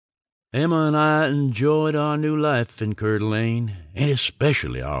Emma and I enjoyed our new life in Coeur d'Alene, and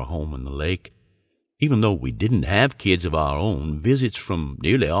especially our home in the lake. Even though we didn't have kids of our own, visits from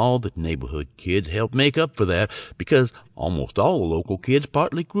nearly all the neighborhood kids helped make up for that, because almost all the local kids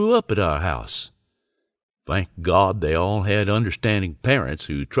partly grew up at our house. Thank God they all had understanding parents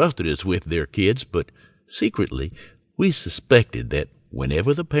who trusted us with their kids, but secretly we suspected that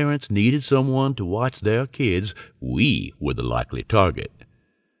whenever the parents needed someone to watch their kids, we were the likely target.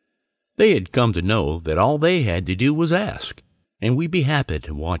 They had come to know that all they had to do was ask, and we'd be happy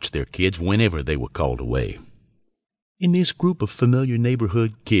to watch their kids whenever they were called away. In this group of familiar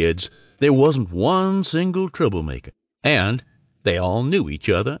neighborhood kids, there wasn't one single troublemaker, and they all knew each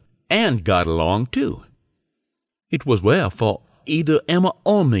other and got along too. It was rare for either Emma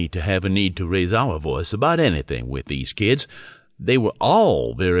or me to have a need to raise our voice about anything with these kids. They were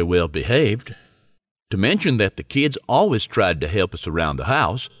all very well behaved. To mention that the kids always tried to help us around the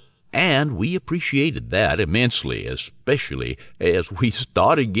house, and we appreciated that immensely, especially as we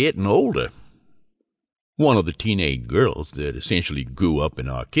started getting older. One of the teenage girls that essentially grew up in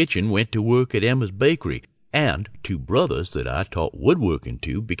our kitchen went to work at Emma's bakery, and two brothers that I taught woodworking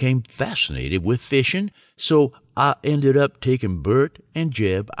to became fascinated with fishing, so I ended up taking Bert and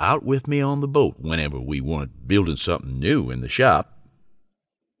Jeb out with me on the boat whenever we weren't building something new in the shop.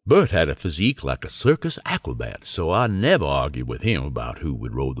 Bert had a physique like a circus acrobat, so I never argued with him about who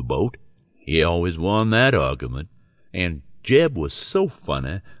would row the boat. He always won that argument, and Jeb was so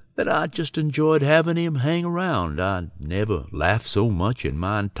funny that I just enjoyed having him hang around. I never laughed so much in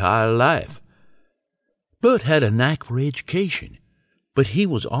my entire life. Bert had a knack for education, but he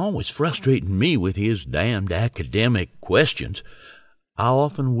was always frustrating me with his damned academic questions. I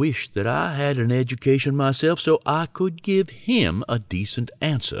often wished that I had an education myself so I could give him a decent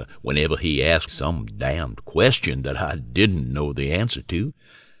answer whenever he asked some damned question that I didn't know the answer to.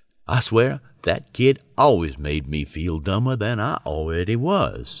 I swear that kid always made me feel dumber than I already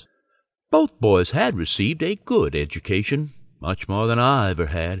was. Both boys had received a good education, much more than I ever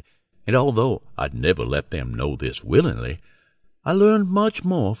had, and although I'd never let them know this willingly, I learned much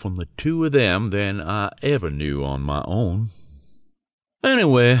more from the two of them than I ever knew on my own.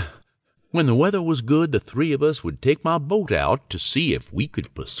 Anyway, when the weather was good, the three of us would take my boat out to see if we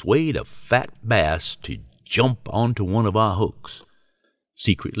could persuade a fat bass to jump onto one of our hooks.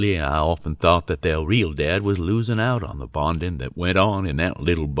 Secretly, I often thought that their real dad was losing out on the bonding that went on in that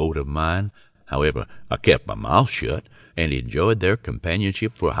little boat of mine. However, I kept my mouth shut and enjoyed their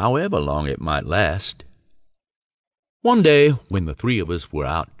companionship for however long it might last. One day, when the three of us were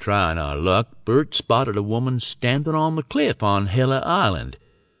out trying our luck, Bert spotted a woman standing on the cliff on Hella Island.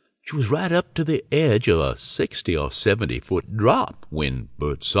 She was right up to the edge of a 60 or 70-foot drop when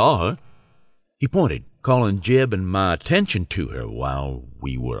Bert saw her. He pointed, calling Jeb and my attention to her. While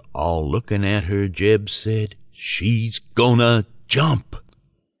we were all looking at her, Jeb said, "She's gonna jump."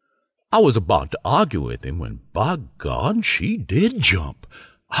 I was about to argue with him when, by God, she did jump.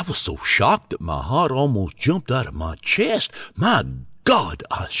 I was so shocked that my heart almost jumped out of my chest. "My God!"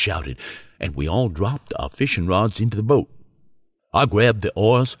 I shouted, and we all dropped our fishing rods into the boat. I grabbed the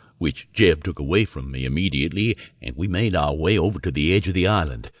oars, which Jeb took away from me immediately, and we made our way over to the edge of the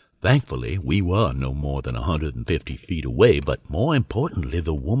island. Thankfully, we were no more than 150 feet away, but more importantly,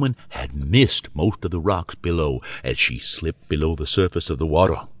 the woman had missed most of the rocks below as she slipped below the surface of the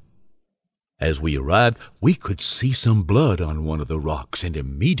water. As we arrived, we could see some blood on one of the rocks, and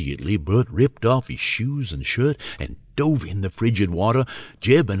immediately Bert ripped off his shoes and shirt and dove in the frigid water.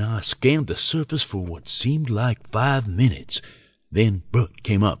 Jeb and I scanned the surface for what seemed like 5 minutes. Then Bert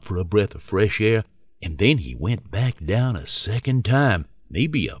came up for a breath of fresh air, and then he went back down a second time.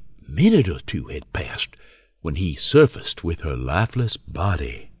 Maybe a minute or two had passed when he surfaced with her lifeless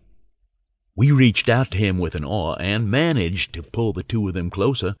body. We reached out to him with an oar and managed to pull the two of them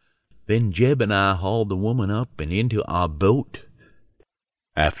closer. Then Jeb and I hauled the woman up and into our boat.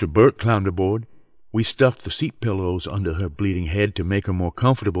 After Bert climbed aboard, we stuffed the seat pillows under her bleeding head to make her more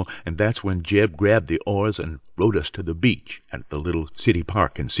comfortable, and that's when Jeb grabbed the oars and rowed us to the beach at the little city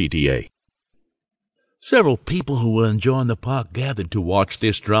park in CTA. Several people who were enjoying the park gathered to watch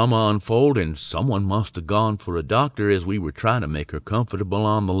this drama unfold, and someone must have gone for a doctor as we were trying to make her comfortable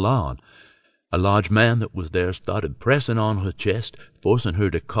on the lawn. A large man that was there started pressing on her chest, forcing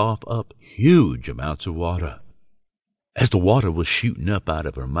her to cough up huge amounts of water. As the water was shooting up out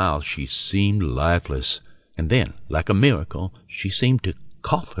of her mouth, she seemed lifeless, and then, like a miracle, she seemed to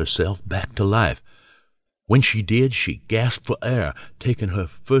cough herself back to life. When she did, she gasped for air, taking her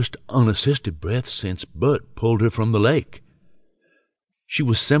first unassisted breath since Bert pulled her from the lake. She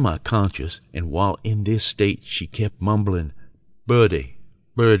was semi-conscious, and while in this state she kept mumbling, "Birdie,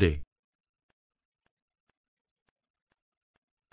 birdie,